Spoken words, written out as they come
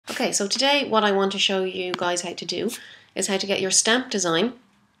Okay, so today what I want to show you guys how to do is how to get your stamp design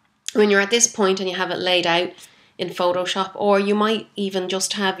when you're at this point and you have it laid out in Photoshop, or you might even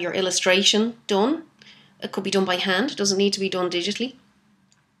just have your illustration done. It could be done by hand, it doesn't need to be done digitally.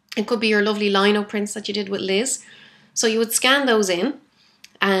 It could be your lovely lino prints that you did with Liz. So you would scan those in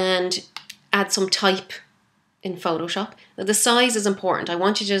and add some type in Photoshop. Now the size is important. I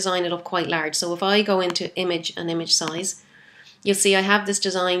want you to design it up quite large. So if I go into image and image size, you'll see I have this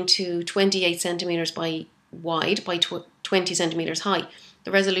designed to 28 centimeters by wide by 20 centimeters high.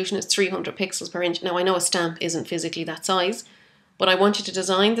 The resolution is 300 pixels per inch. Now I know a stamp isn't physically that size, but I want you to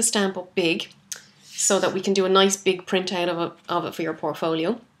design the stamp up big so that we can do a nice big print out of it for your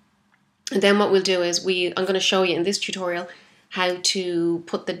portfolio. And then what we'll do is I'm going to show you in this tutorial how to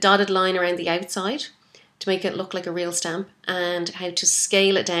put the dotted line around the outside to make it look like a real stamp, and how to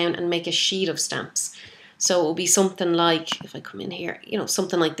scale it down and make a sheet of stamps. So it will be something like, if I come in here,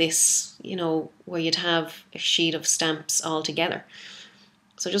 something like this, where you'd have a sheet of stamps all together.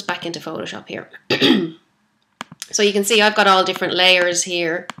 So just back into Photoshop here. So you can see I've got all different layers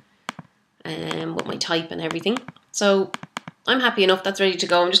here with my type and everything. So I'm happy enough, that's ready to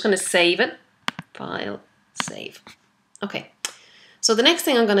go. I'm just going to save it. File, save. Okay. So the next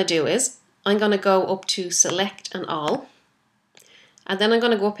thing I'm going to do is I'm going to go up to select and all. And then I'm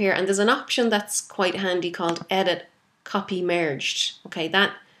going to go up here, and there's an option that's quite handy called edit copy merged. Okay,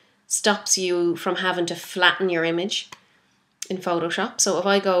 that stops you from having to flatten your image in Photoshop. So if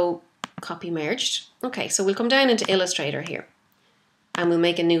I go copy merged, okay, so we'll come down into Illustrator here and we'll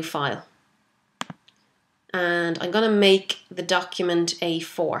make a new file. And I'm going to make the document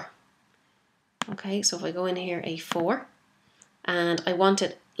A4. Okay, so if I go in here, A4, and I want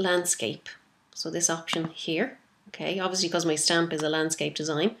it landscape. So this option here. Okay, obviously because my stamp is a landscape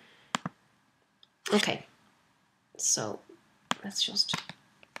design. Okay, so let's just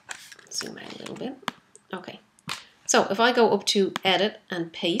zoom out a little bit. Okay, so if I go up to edit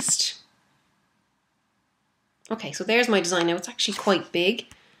and paste. Okay, so there's my design now. It's actually quite big.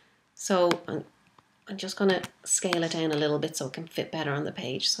 So I'm just going to scale it down a little bit so it can fit better on the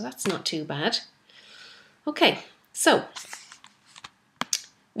page. So that's not too bad. Okay, so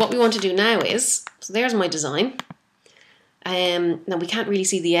what we want to do now is, so there's my design. Now we can't really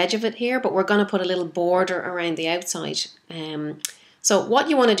see the edge of it here, but we're going to put a little border around the outside. So what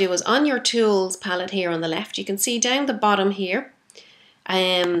you want to do is on your tools palette here on the left, you can see down the bottom here,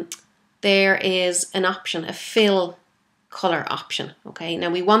 there is an option, a fill color option. Okay, now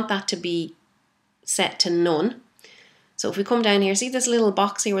we want that to be set to none. So if we come down here, see this little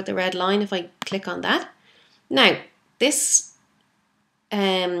box here with the red line, if I click on that. Now this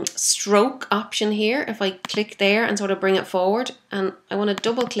stroke option here, if I click there and sort of bring it forward, and I want to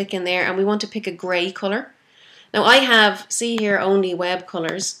double click in there, and we want to pick a grey colour. Now I have, see here, only web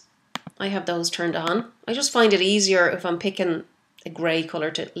colours. I have those turned on. I just find it easier if I'm picking a grey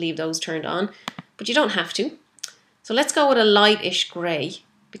colour to leave those turned on, but you don't have to. So let's go with a lightish grey,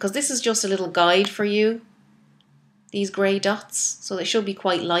 because this is just a little guide for you, these grey dots, so they should be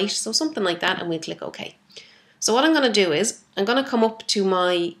quite light, so something like that, and we'll click OK. So what I'm going to do is, I'm going to come up to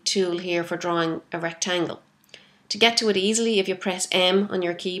my tool here for drawing a rectangle. To get to it easily, if you press M on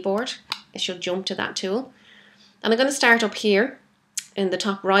your keyboard, it should jump to that tool. And I'm going to start up here in the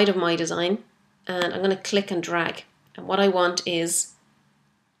top right of my design, and I'm going to click and drag. And what I want is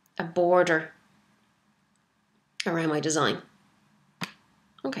a border around my design.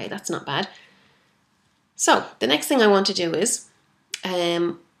 Okay, that's not bad. So the next thing I want to do is,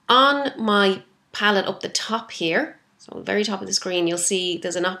 on my palette up the top here, so very top of the screen, you'll see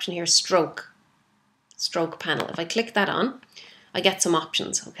there's an option here, stroke panel. If I click that on, I get some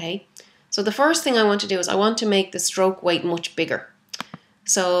options. Okay, so the first thing I want to do is I want to make the stroke weight much bigger.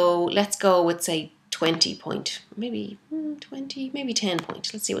 So let's go with, say, 20 point, maybe 20, maybe 10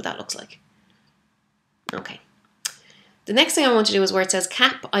 point. Let's see what that looks like. Okay, the next thing I want to do is where it says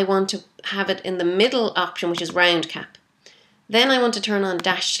cap, I want to have it in the middle option, which is round cap. Then I want to turn on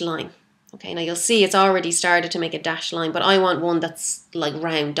dashed line. Okay, now you'll see it's already started to make a dashed line, but I want one that's like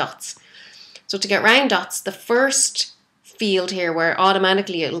round dots. So to get round dots, the first field here where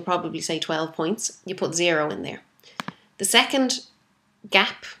automatically it'll probably say 12 points, you put 0 in there. The second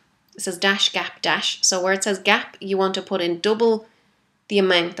gap, it says dash, gap, dash. So where it says gap, you want to put in double the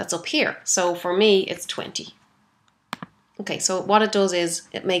amount that's up here. So for me, it's 20. Okay, so what it does is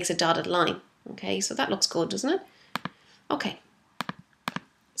it makes a dotted line. Okay, so that looks good, doesn't it? Okay.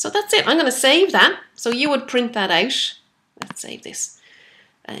 So that's it. I'm going to save that. So you would print that out. Let's save this.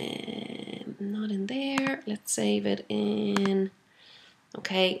 Not in there. Let's save it in.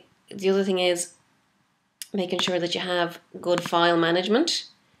 Okay. The other thing is making sure that you have good file management.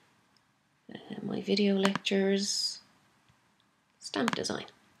 my video lectures, stamp design.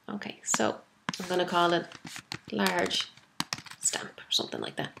 Okay, so I'm going to call it large stamp or something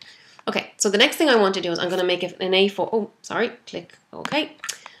like that. Okay, so the next thing I want to do is I'm going to make it an A4. Oh, sorry, click OK.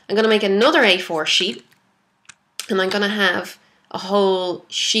 I'm going to make another A4 sheet, and I'm going to have a whole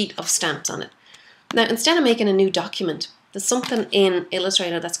sheet of stamps on it. Now, instead of making a new document, there's something in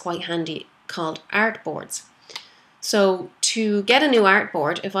Illustrator that's quite handy called artboards. So to get a new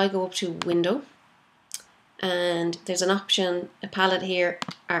artboard, if I go up to Window, and there's an option, a palette here,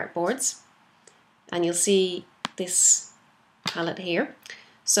 artboards, and you'll see this palette here.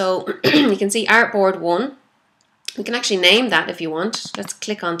 So you can see artboard 1. We can actually name that if you want. Let's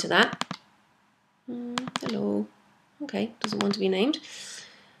click onto that. Hello. Okay, doesn't want to be named.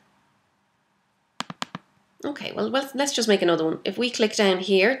 Okay, well, let's just make another one. If we click down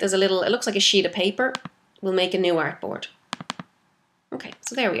here, there's a little, it looks like a sheet of paper. We'll make a new artboard. Okay,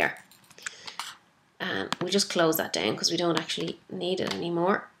 so there we are. And we'll just close that down because we don't actually need it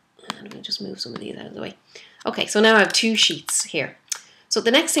anymore. And we'll just move some of these out of the way. Okay, so now I have 2 sheets here. So the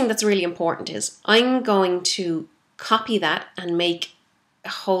next thing that's really important is I'm going to copy that and make a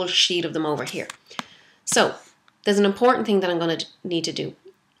whole sheet of them over here. So there's an important thing that I'm going to need to do.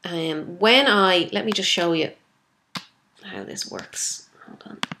 Let me just show you how this works. Hold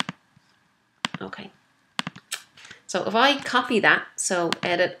on. Okay. So if I copy that, so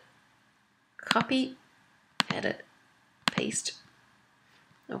edit, copy, edit, paste.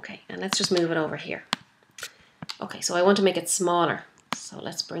 Okay, and let's just move it over here. Okay, so I want to make it smaller. So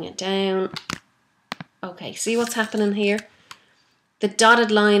let's bring it down. Okay, see what's happening here? The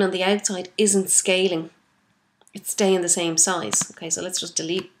dotted line on the outside isn't scaling. It's staying the same size. Okay, so let's just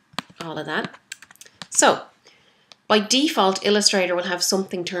delete all of that. So by default, Illustrator will have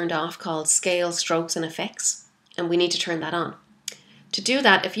something turned off called Scale, Strokes and Effects, and we need to turn that on. To do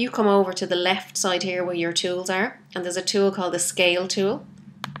that, if you come over to the left side here where your tools are, and there's a tool called the Scale tool,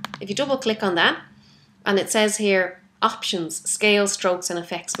 if you double click on that, and it says here, Options, Scale, Strokes and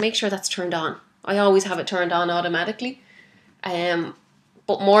Effects, make sure that's turned on. I always have it turned on automatically,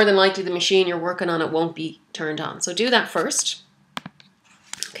 but more than likely the machine you're working on, it won't be turned on. So do that first.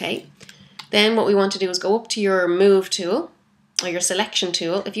 Okay. Then what we want to do is go up to your Move tool, or your Selection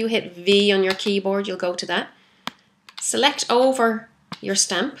tool. If you hit V on your keyboard, you'll go to that. Select over your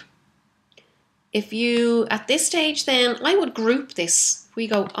stamp. If you, at this stage then, I would group this. We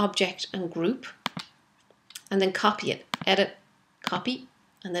go Object and Group, and then copy it. Edit, copy,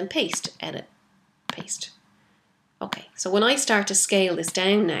 and then paste. Edit, paste. Okay, so when I start to scale this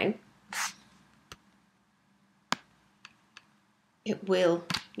down now, you'll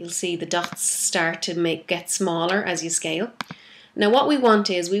see the dots start to get smaller as you scale. Now what we want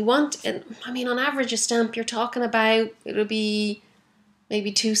is, on average a stamp you're talking about, it'll be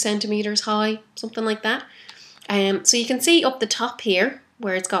maybe 2 centimeters high, something like that. So you can see up the top here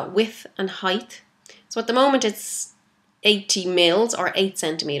where it's got width and height. So at the moment it's 80 mils or 8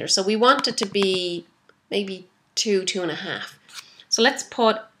 centimeters. So we want it to be maybe 2.5. So let's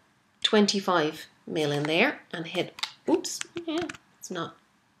put 25 mil in there and hit, oops, yeah, it's not.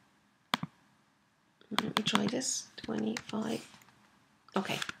 Let me try this, 25.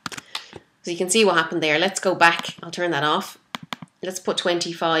 Okay, so you can see what happened there. Let's go back, I'll turn that off. Let's put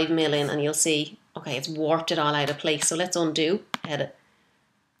 25 mil in and you'll see, okay, it's warped it all out of place. So let's undo, edit,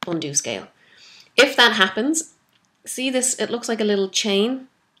 undo scale. If that happens, see this, it looks like a little chain.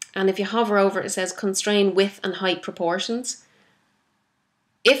 And if you hover over it, it says constrain width and height proportions.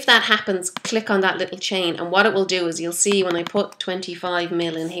 If that happens, click on that little chain. And what it will do is you'll see when I put 25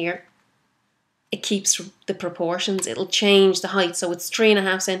 mil in here, it keeps the proportions. It'll change the height. So it's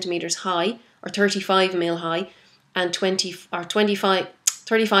 3.5 centimeters high or 35 mil high and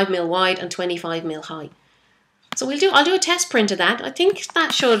 35 mil wide and 25 mil high. So I'll do a test print of that. I think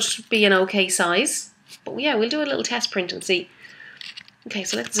that should be an okay size. But yeah, we'll do a little test print and see. Okay,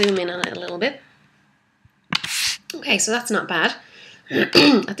 so let's zoom in on it a little bit. Okay, so that's not bad.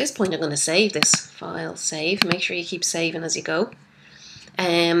 At this point, I'm going to save this file. Save. Make sure you keep saving as you go.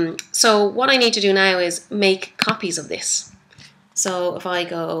 So what I need to do now is make copies of this. So if I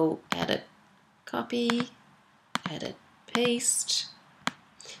go edit, copy, edit, paste.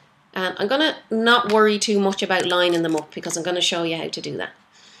 And I'm going to not worry too much about lining them up because I'm going to show you how to do that.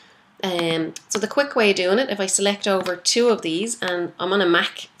 So the quick way of doing it, if I select over 2 of these, and I'm on a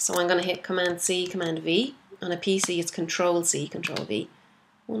Mac, so I'm going to hit Command C, Command V. On a PC, it's Control C, Control V.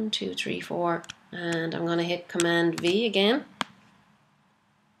 1, 2, 3, 4, and I'm going to hit Command V again.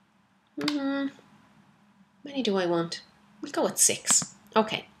 How many do I want? We'll go with 6.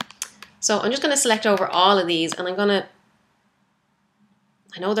 Okay, so I'm just going to select over all of these, and I'm going to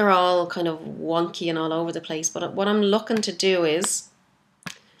I know they're all kind of wonky and all over the place, but what I'm looking to do is,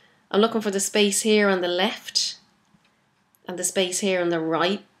 I'm looking for the space here on the left and the space here on the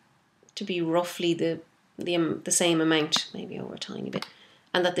right to be roughly the same amount, maybe over a tiny bit,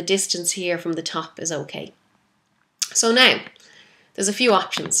 and that the distance here from the top is okay. So now, there's a few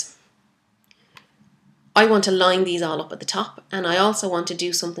options. I want to line these all up at the top, and I also want to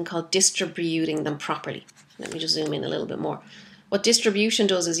do something called distributing them properly. Let me just zoom in a little bit more. What distribution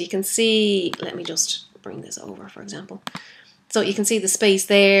does is you can see, let me just bring this over, for example. So you can see the space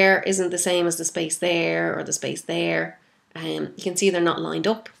there isn't the same as the space there or the space there. You can see they're not lined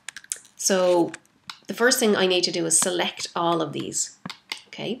up. So the first thing I need to do is select all of these,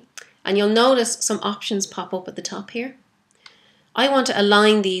 okay? And you'll notice some options pop up at the top here. I want to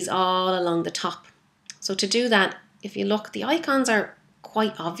align these all along the top. So to do that, if you look, the icons are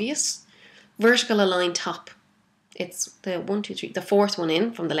quite obvious. Vertical align top. It's the 1, 2, 3, the fourth one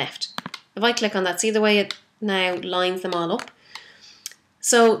in from the left. If I click on that, see the way it now lines them all up?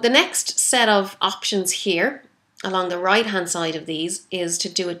 So the next set of options here along the right hand side of these is to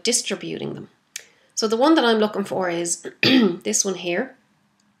do it distributing them. So the one that I'm looking for is this one here,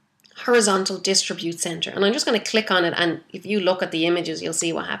 horizontal distribute center. And I'm just going to click on it, and if you look at the images, you'll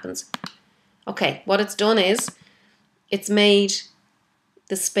see what happens. Okay, what it's done is it's made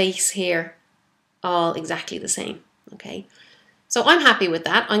the space here all exactly the same. Okay, so I'm happy with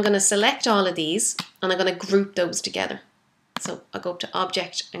that. I'm going to select all of these and I'm going to group those together. So I'll go up to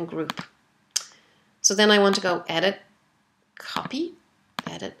Object and Group. So then I want to go Edit, Copy,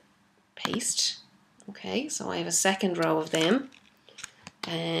 Edit, Paste. Okay, so I have a second row of them.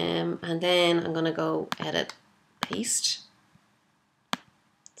 And then I'm going to go Edit, Paste.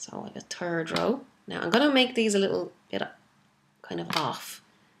 So I have a third row. Now I'm going to make these a little bit kind of off.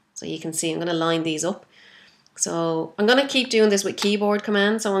 So you can see I'm going to line these up. So I'm going to keep doing this with keyboard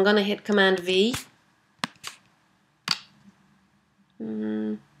commands. So I'm going to hit Command V.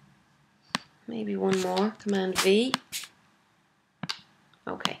 Maybe one more, Command V.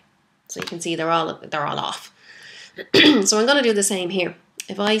 Okay, so you can see they're all off. So I'm going to do the same here.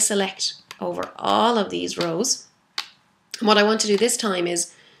 If I select over all of these rows, what I want to do this time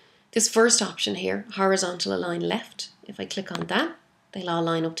is this first option here, horizontal align left. If I click on that, they'll all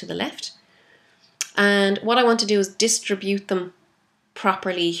line up to the left. And what I want to do is distribute them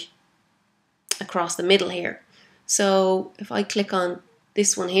properly across the middle here. So if I click on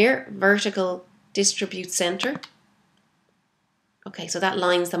this one here, vertical distribute center. Okay, so that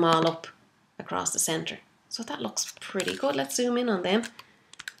lines them all up across the center. So that looks pretty good. Let's zoom in on them.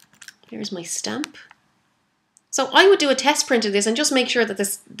 Here's my stamp. So I would do a test print of this and just make sure that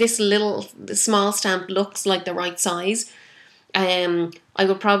this small stamp looks like the right size. I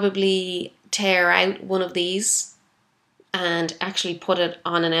would probably tear out one of these and actually put it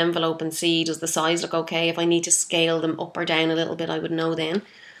on an envelope and see, does the size look okay? If I need to scale them up or down a little bit, I would know then.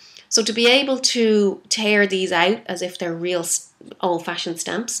 So to be able to tear these out as if they're real old-fashioned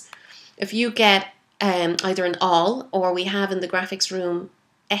stamps, if you get either an awl, or we have in the graphics room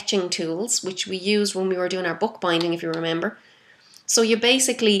etching tools, which we used when we were doing our bookbinding, if you remember. So you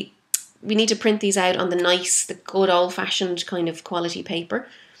basically, we need to print these out on the good old-fashioned kind of quality paper.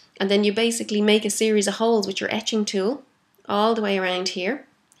 And then you basically make a series of holes with your etching tool all the way around here.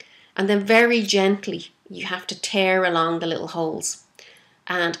 And then very gently, you have to tear along the little holes.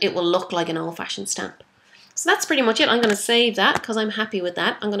 And it will look like an old-fashioned stamp. So that's pretty much it. I'm going to save that because I'm happy with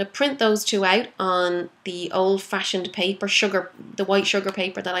that. I'm going to print those two out on the old-fashioned paper, the white sugar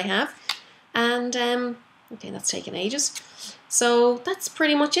paper that I have. And, okay, that's taken ages. So that's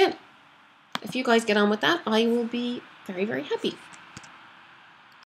pretty much it. If you guys get on with that, I will be very, very happy.